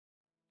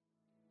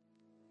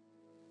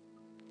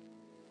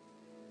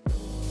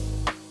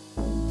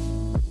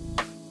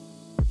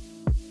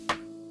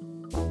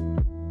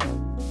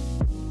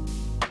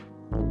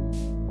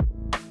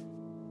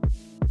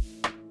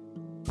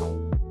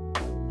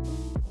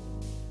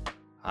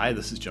Hi,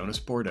 this is Jonas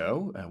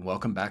Bordeaux, and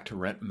welcome back to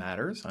Rent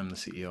Matters. I'm the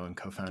CEO and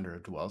co-founder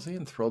of Dwellsy,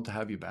 and thrilled to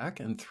have you back,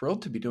 and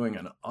thrilled to be doing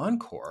an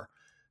encore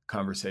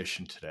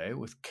conversation today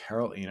with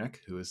Carol Enoch,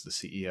 who is the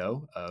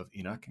CEO of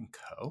Enoch &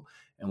 Co.,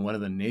 and one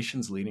of the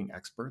nation's leading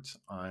experts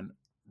on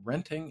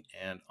renting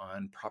and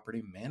on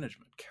property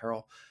management.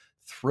 Carol,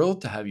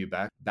 thrilled to have you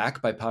back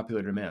by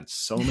popular demand.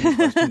 So many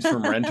questions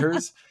from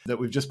renters that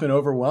we've just been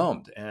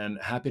overwhelmed, and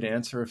happy to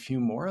answer a few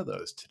more of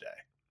those today.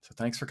 So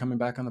thanks for coming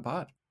back on the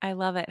pod. I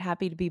love it.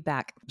 Happy to be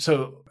back.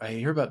 So I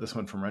hear about this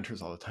one from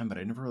renters all the time, but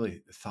I never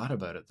really thought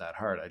about it that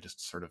hard. I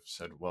just sort of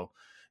said, well,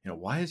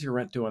 why is your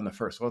rent due on the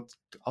first? Well, it's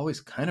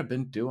always kind of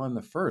been due on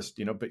the first,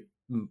 but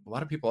a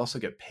lot of people also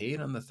get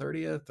paid on the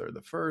 30th or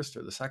the first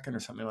or the second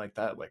or something like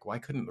that. Like, why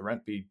couldn't the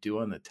rent be due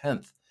on the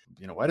 10th?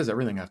 Why does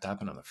everything have to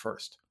happen on the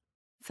first?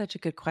 Such a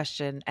good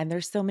question. And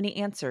there's so many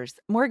answers.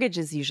 Mortgage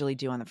is usually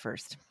due on the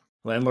first.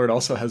 Landlord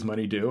also has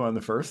money due on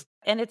the first.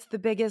 And it's the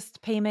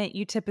biggest payment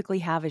you typically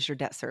have is your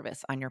debt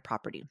service on your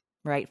property,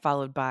 right?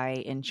 Followed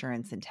by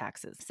insurance and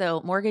taxes. So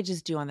mortgage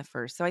is due on the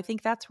first. So I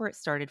think that's where it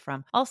started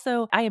from.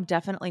 Also, I am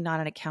definitely not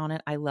an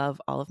accountant. I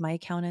love all of my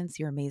accountants.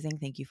 You're amazing.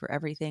 Thank you for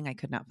everything. I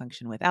could not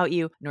function without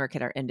you, nor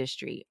could our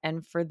industry.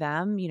 And for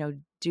them,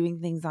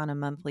 doing things on a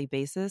monthly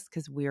basis,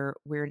 because we're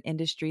an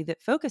industry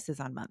that focuses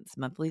on months,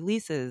 monthly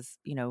leases,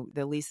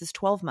 the lease is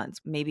 12 months,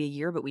 maybe a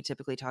year, but we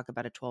typically talk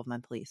about a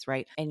 12-month lease,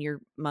 right? And your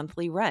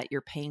monthly rent,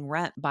 you're paying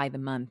rent by the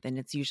month, and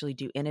it's usually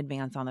due in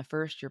advance on the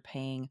first. You're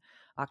paying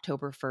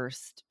October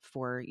 1st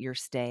for your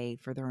stay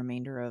for the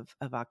remainder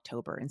of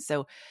October. And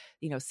so,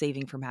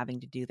 saving from having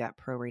to do that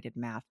prorated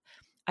math.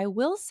 I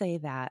will say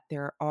that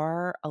there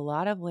are a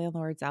lot of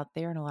landlords out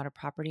there and a lot of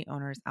property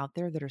owners out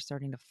there that are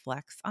starting to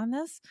flex on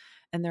this.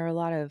 And there are a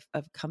lot of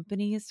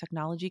companies,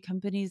 technology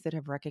companies, that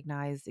have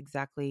recognized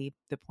exactly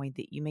the point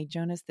that you made,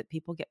 Jonas, that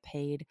people get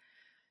paid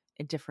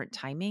at different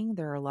timing.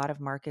 There are a lot of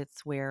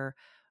markets where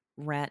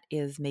rent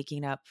is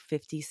making up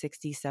 50,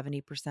 60,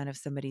 70% of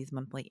somebody's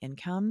monthly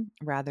income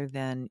rather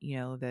than,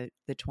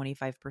 the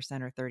 25%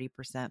 or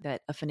 30%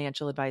 that a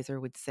financial advisor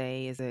would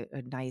say is a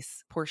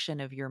nice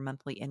portion of your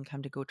monthly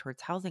income to go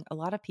towards housing. A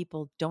lot of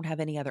people don't have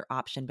any other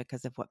option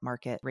because of what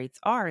market rates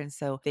are. And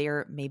so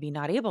they're maybe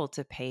not able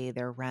to pay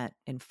their rent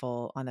in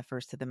full on the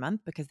first of the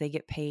month because they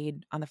get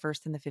paid on the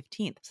 1st and the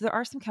 15th. So there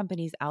are some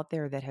companies out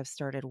there that have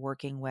started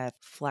working with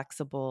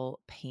flexible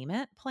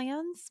payment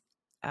plans,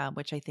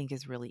 which I think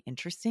is really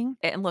interesting.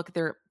 And look,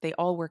 they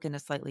all work in a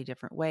slightly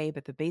different way,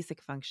 but the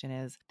basic function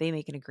is they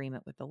make an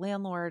agreement with the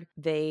landlord.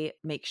 They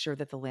make sure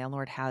that the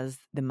landlord has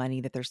the money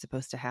that they're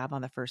supposed to have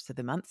on the first of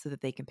the month so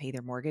that they can pay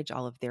their mortgage,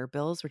 all of their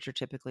bills, which are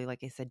typically, like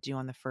I said, due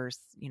on the first,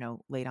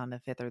 late on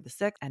the 5th or the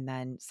 6th. And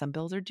then some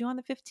bills are due on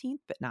the 15th,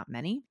 but not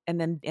many. And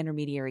then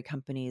intermediary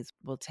companies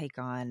will take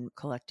on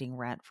collecting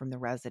rent from the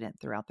resident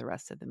throughout the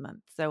rest of the month.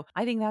 So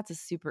I think that's a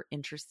super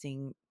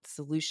interesting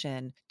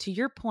solution. To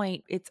your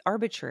point, it's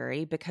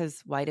arbitrary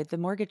because why did the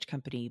mortgage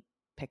company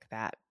pick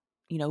that?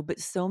 But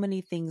so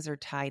many things are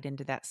tied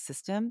into that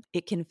system.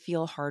 It can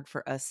feel hard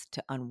for us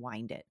to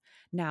unwind it.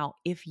 Now,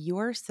 if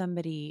you're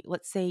somebody,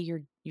 let's say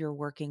you're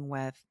working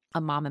with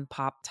a mom and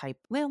pop type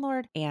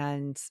landlord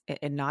and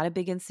not a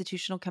big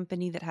institutional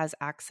company that has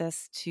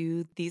access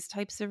to these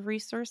types of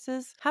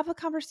resources, have a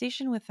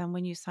conversation with them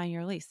when you sign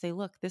your lease. Say,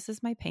 look, this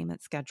is my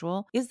payment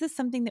schedule. Is this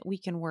something that we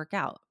can work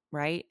out?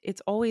 Right?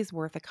 It's always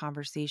worth a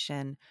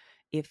conversation.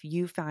 If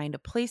you find a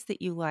place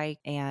that you like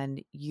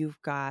and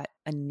you've got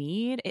a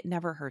need, it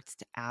never hurts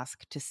to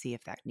ask to see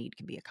if that need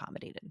can be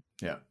accommodated.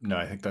 Yeah, no,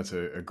 I think that's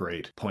a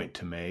great point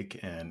to make.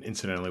 And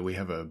incidentally, we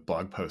have a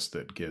blog post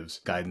that gives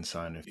guidance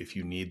on if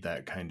you need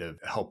that kind of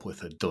help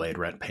with a delayed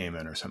rent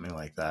payment or something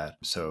like that.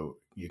 So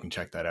you can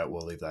check that out.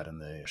 We'll leave that in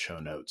the show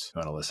notes if you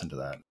want to listen to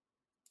that.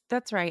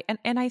 That's right.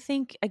 And I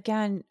think,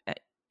 again,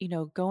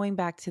 going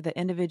back to the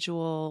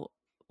individual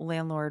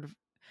landlord,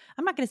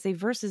 I'm not going to say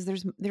versus,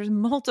 there's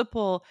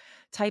multiple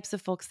types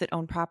of folks that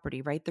own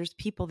property, right? There's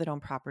people that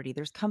own property,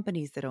 there's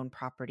companies that own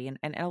property, and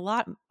a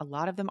lot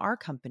of them are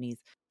companies.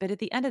 But at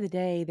the end of the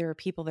day, there are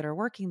people that are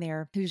working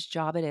there whose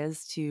job it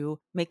is to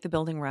make the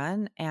building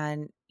run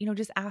and,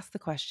 just ask the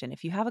question.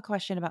 If you have a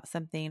question about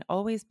something,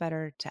 always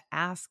better to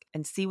ask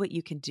and see what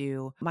you can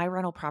do. My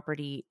rental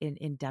property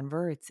in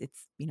Denver, it's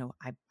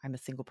I'm a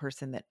single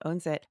person that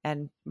owns it,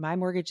 and my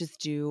mortgage is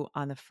due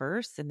on the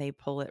 1st and they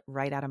pull it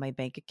right out of my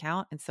bank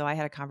account. And so I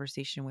had a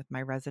conversation with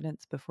my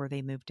residents before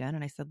they moved in.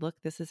 And I said, look,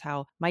 this is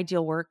how my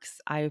deal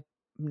works. I'm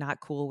not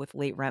cool with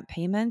late rent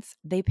payments.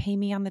 They pay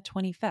me on the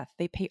 25th.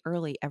 They pay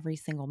early every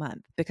single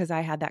month because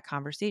I had that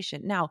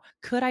conversation. Now,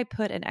 could I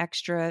put an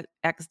extra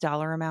X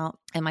dollar amount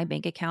in my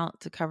bank account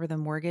to cover the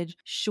mortgage?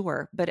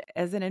 Sure. But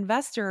as an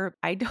investor,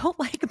 I don't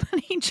like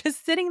money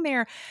just sitting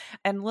there.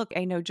 And look,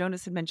 I know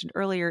Jonas had mentioned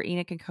earlier,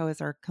 Enoch & Co.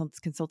 is our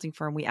consulting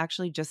firm. We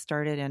actually just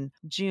started in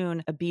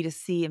June a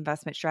B2C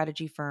investment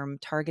strategy firm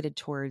targeted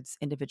towards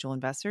individual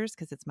investors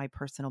because it's my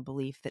personal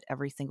belief that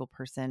every single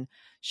person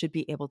should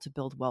be able to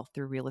build wealth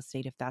through real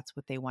estate if that's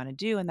what they want to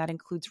do. And that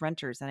includes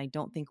renters. And I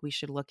don't think we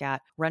should look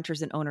at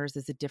renters and owners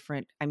as a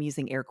different, I'm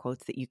using air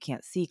quotes that you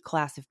can't see,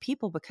 class of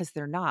people, because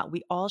they're not.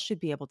 We all should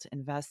be able to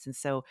invest. And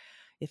so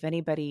if any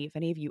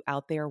of you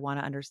out there want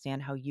to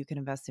understand how you can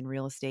invest in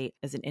real estate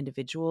as an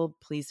individual,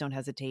 please don't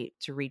hesitate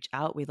to reach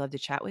out. We'd love to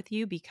chat with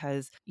you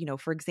because,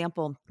 for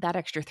example, that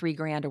extra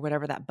 $3,000 or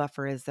whatever that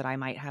buffer is that I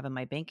might have in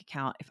my bank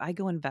account, if I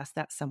go invest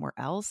that somewhere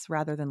else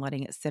rather than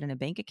letting it sit in a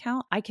bank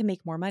account, I can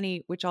make more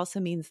money, which also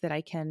means that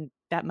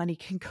that money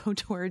can go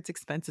towards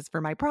expenses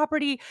for my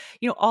property,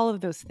 all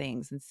of those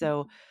things. And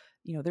so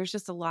there's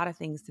just a lot of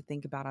things to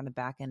think about on the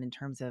back end in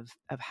terms of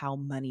how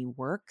money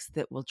works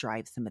that will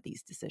drive some of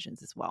these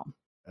decisions as well.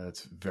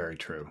 That's very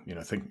true.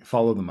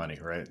 Follow the money,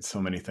 right?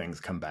 So many things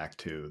come back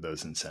to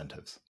those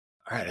incentives.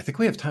 All right, I think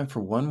we have time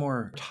for one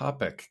more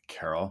topic,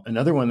 Carol.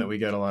 Another one that we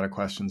get a lot of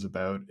questions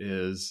about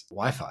is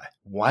Wi-Fi.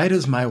 Why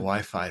does my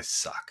Wi-Fi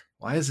suck?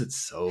 Why is it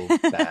so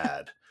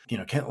bad?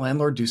 Can't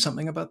landlord do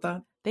something about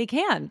that? They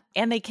can,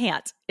 and they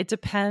can't. It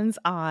depends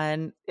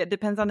on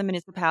the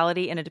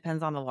municipality and it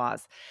depends on the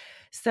laws.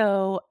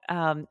 So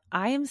I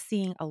am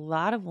seeing a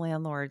lot of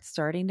landlords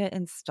starting to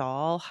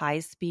install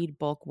high-speed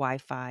bulk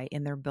Wi-Fi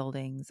in their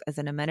buildings as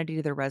an amenity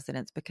to their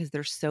residents because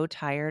they're so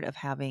tired of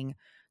having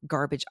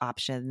garbage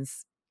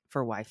options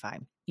for Wi-Fi.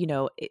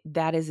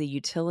 That is a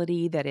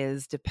utility that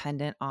is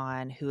dependent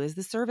on who is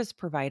the service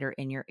provider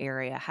in your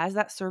area. Has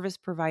that service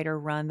provider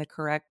run the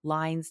correct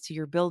lines to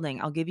your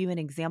building? I'll give you an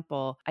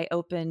example. I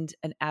opened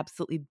an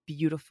absolutely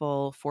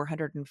beautiful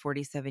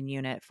 447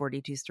 unit,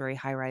 42-story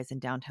high-rise in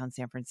downtown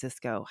San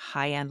Francisco,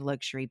 high-end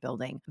luxury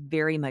building,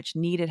 very much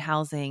needed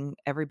housing.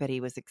 Everybody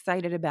was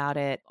excited about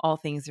it. All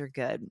things are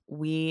good.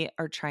 We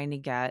are trying to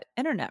get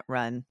internet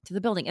run to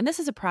the building. And this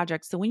is a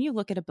project. So when you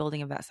look at a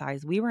building of that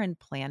size, we were in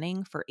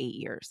planning for 8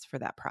 years for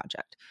that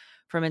project,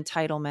 from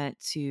entitlement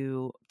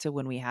to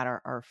when we had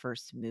our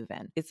first move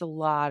in. It's a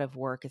lot of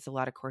work. It's a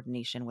lot of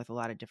coordination with a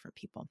lot of different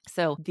people.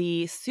 So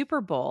the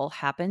Super Bowl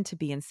happened to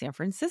be in San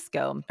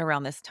Francisco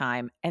around this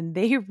time, and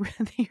they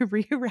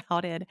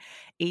rerouted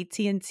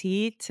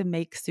AT&T to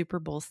make Super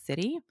Bowl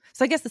City.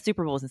 So I guess the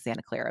Super Bowl is in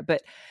Santa Clara,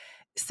 but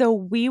so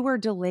we were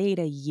delayed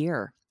a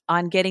year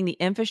on getting the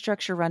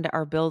infrastructure run to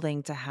our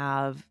building to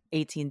have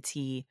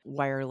AT&T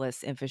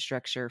wireless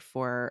infrastructure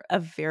for a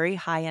very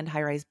high-end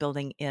high-rise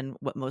building in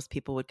what most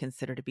people would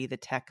consider to be the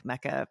tech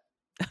mecca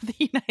of the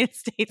United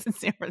States in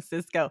San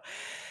Francisco.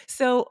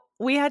 So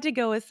we had to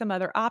go with some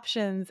other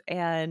options,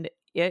 and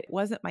it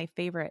wasn't my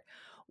favorite.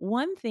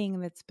 One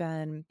thing that's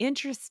been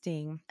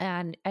interesting,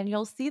 and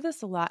you'll see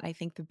this a lot, I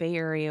think the Bay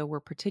Area, we're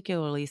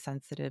particularly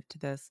sensitive to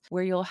this,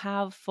 where you'll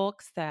have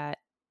folks that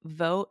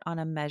vote on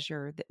a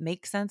measure that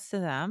makes sense to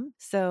them.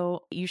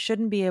 So you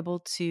shouldn't be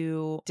able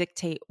to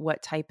dictate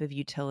what type of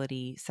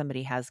utility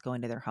somebody has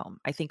going to their home.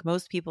 I think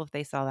most people, if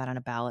they saw that on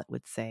a ballot,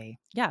 would say,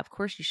 yeah, of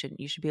course you shouldn't.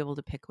 You should be able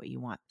to pick what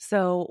you want.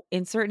 So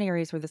in certain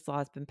areas where this law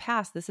has been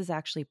passed, this is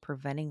actually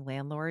preventing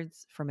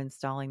landlords from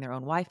installing their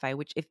own Wi-Fi,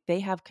 which if they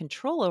have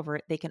control over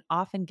it, they can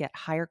often get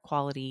higher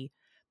quality,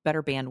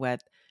 better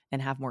bandwidth,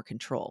 and have more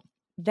control.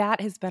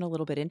 That has been a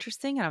little bit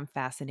interesting, and I'm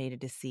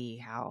fascinated to see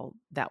how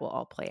that will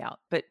all play out.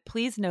 But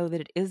please know that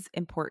it is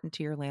important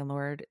to your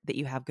landlord that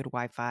you have good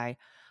Wi-Fi.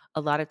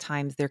 A lot of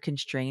times they're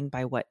constrained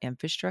by what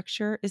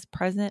infrastructure is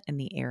present in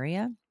the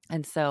area.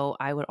 And so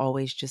I would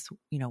always just,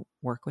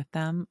 work with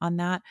them on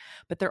that.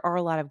 But there are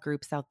a lot of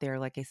groups out there,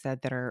 like I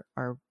said, that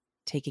are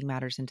taking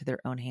matters into their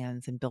own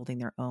hands and building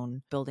their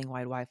own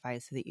building-wide Wi-Fi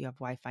so that you have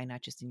Wi-Fi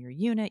not just in your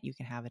unit, you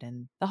can have it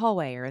in the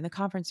hallway or in the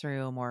conference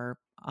room or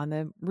on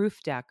the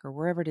roof deck or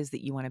wherever it is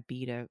that you want to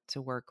be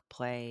to work,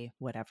 play,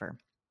 whatever.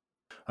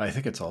 I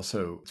think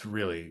it's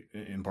really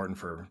important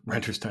for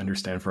renters to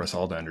understand, for us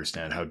all to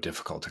understand how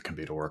difficult it can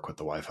be to work with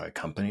the Wi-Fi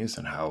companies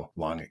and how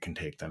long it can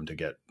take them to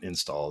get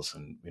installs.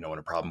 And, when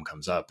a problem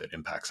comes up, it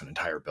impacts an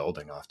entire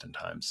building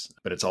oftentimes.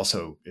 But it's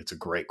a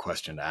great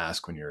question to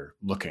ask when you're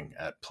looking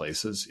at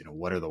places,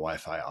 what are the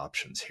Wi-Fi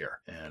options here?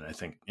 And I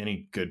think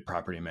any good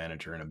property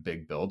manager in a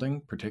big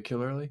building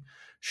particularly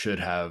should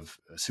have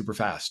a super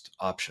fast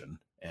option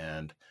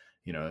and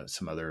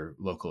some other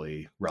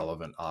locally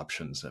relevant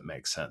options that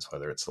make sense,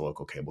 whether it's the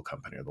local cable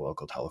company or the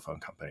local telephone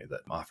company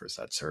that offers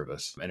that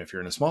service. And if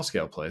you're in a small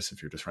scale place,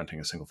 if you're just renting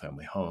a single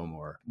family home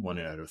or 1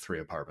 out of 3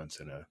 apartments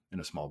in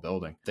a small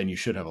building, then you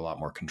should have a lot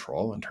more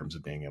control in terms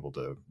of being able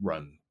to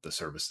run the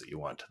service that you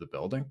want to the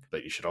building,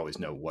 but you should always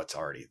know what's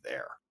already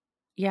there.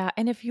 Yeah.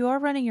 And if you are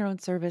running your own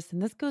service,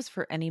 and this goes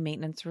for any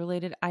maintenance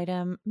related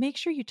item, make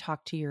sure you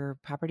talk to your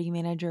property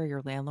manager or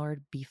your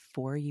landlord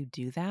before you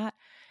do that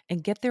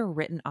and get their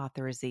written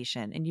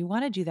authorization. And you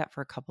want to do that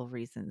for a couple of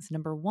reasons.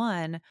 Number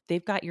one,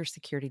 they've got your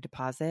security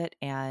deposit,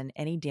 and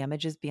any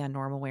damages beyond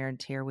normal wear and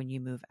tear when you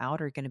move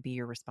out are going to be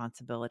your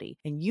responsibility.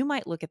 And you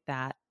might look at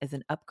that as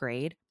an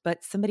upgrade,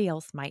 but somebody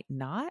else might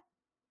not.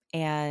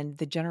 And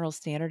the general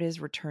standard is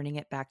returning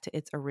it back to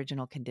its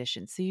original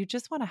condition. So you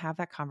just want to have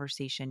that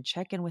conversation,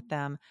 check in with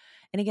them.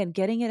 And again,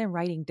 getting it in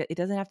writing, it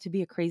doesn't have to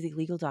be a crazy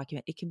legal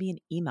document. It can be an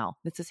email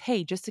that says,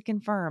 hey, just to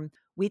confirm,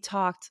 we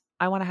talked,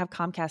 I want to have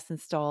Comcast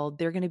installed.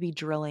 They're going to be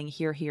drilling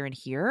here, here, and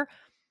here.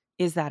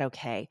 Is that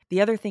okay?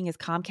 The other thing is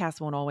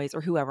Comcast won't always,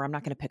 or whoever, I'm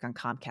not going to pick on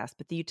Comcast,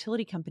 but the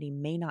utility company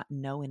may not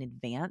know in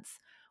advance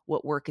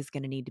what work is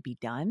going to need to be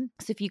done.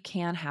 So if you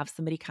can have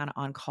somebody kind of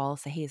on call,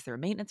 say, hey, is there a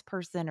maintenance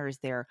person or is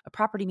there a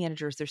property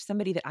manager? Is there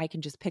somebody that I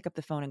can just pick up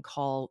the phone and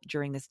call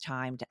during this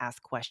time to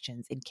ask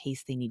questions in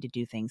case they need to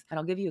do things? And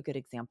I'll give you a good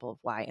example of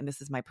why. And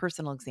this is my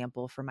personal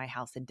example for my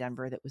house in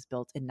Denver that was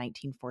built in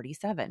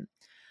 1947.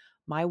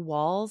 My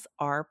walls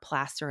are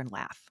plaster and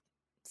lath.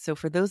 So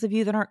for those of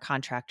you that aren't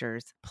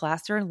contractors,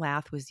 plaster and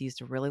lath was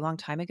used a really long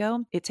time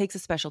ago. It takes a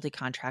specialty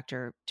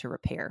contractor to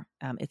repair.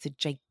 It's a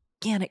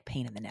gigantic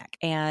pain in the neck.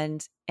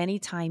 And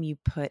anytime you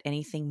put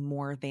anything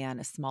more than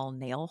a small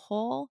nail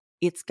hole,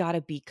 it's got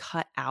to be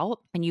cut out,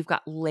 and you've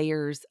got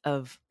layers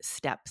of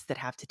steps that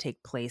have to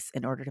take place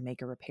in order to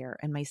make a repair.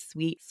 And my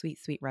sweet, sweet,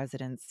 sweet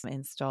residents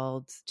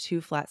installed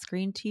 2 flat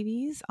screen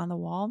TVs on the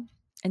wall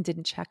and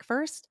didn't check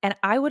first. And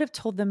I would have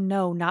told them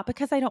no, not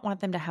because I don't want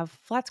them to have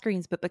flat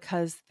screens, but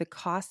because the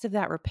cost of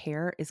that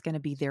repair is going to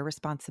be their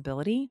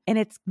responsibility and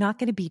it's not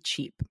going to be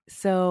cheap.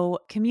 So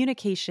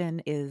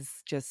communication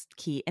is just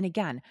key. And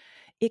again,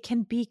 it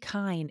can be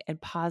kind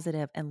and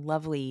positive and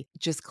lovely,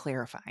 just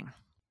clarifying.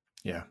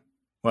 Yeah.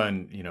 Well,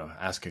 and,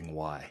 asking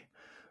why,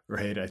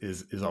 right,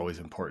 is always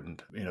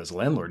important. As a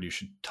landlord, you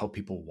should tell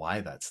people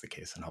why that's the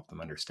case and help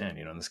them understand.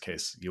 In this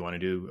case, you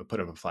want to put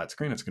up a flat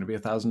screen, it's going to be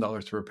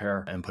 $1,000 to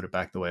repair and put it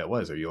back the way it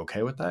was. Are you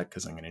okay with that?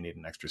 Because I'm going to need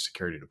an extra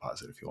security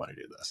deposit if you want to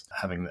do this.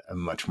 Having a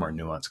much more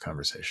nuanced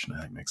conversation,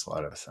 I think, makes a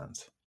lot of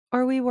sense.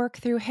 Or we work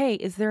through, hey,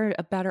 is there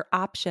a better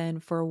option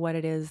for what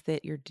it is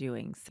that you're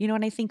doing?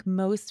 And I think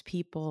most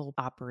people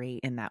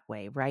operate in that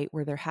way, right?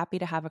 Where they're happy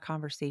to have a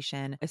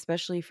conversation,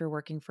 especially if you're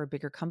working for a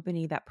bigger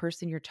company. That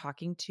person you're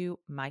talking to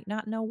might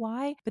not know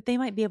why, but they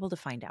might be able to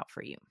find out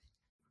for you.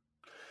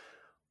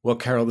 Well,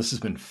 Carol, this has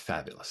been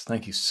fabulous.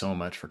 Thank you so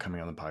much for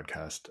coming on the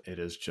podcast.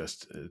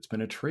 It's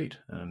been a treat.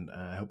 And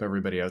I hope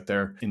everybody out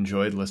there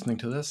enjoyed listening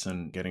to this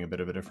and getting a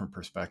bit of a different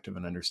perspective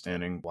and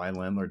understanding why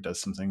landlord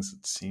does some things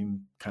that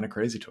seem kind of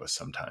crazy to us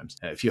sometimes.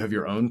 If you have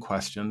your own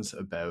questions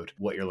about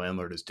what your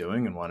landlord is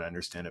doing and want to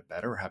understand it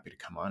better, we're happy to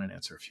come on and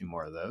answer a few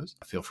more of those.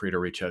 Feel free to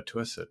reach out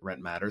to us at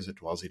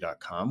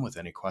rentmatters@dwellsy.com with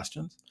any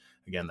questions.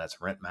 Again, that's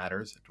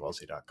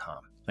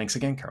rentmatters@dwellsy.com. Thanks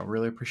again, Carol.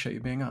 Really appreciate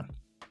you being on.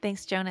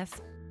 Thanks,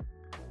 Jonas.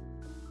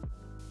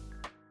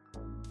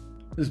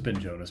 This has been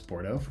Jonas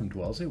Bordeaux from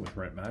Dwellsy with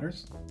Rent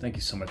Matters. Thank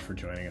you so much for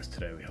joining us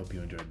today. We hope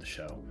you enjoyed the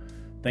show.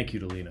 Thank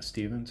you to Lena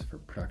Stevens for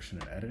production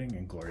and editing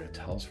and Gloria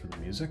Tells for the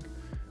music.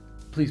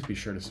 Please be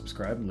sure to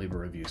subscribe and leave a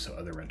review so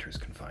other renters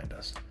can find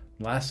us.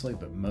 Lastly,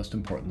 but most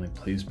importantly,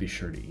 please be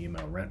sure to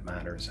email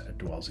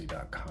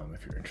rentmatters@dwellsy.com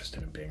if you're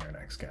interested in being our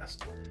next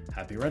guest.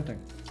 Happy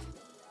renting!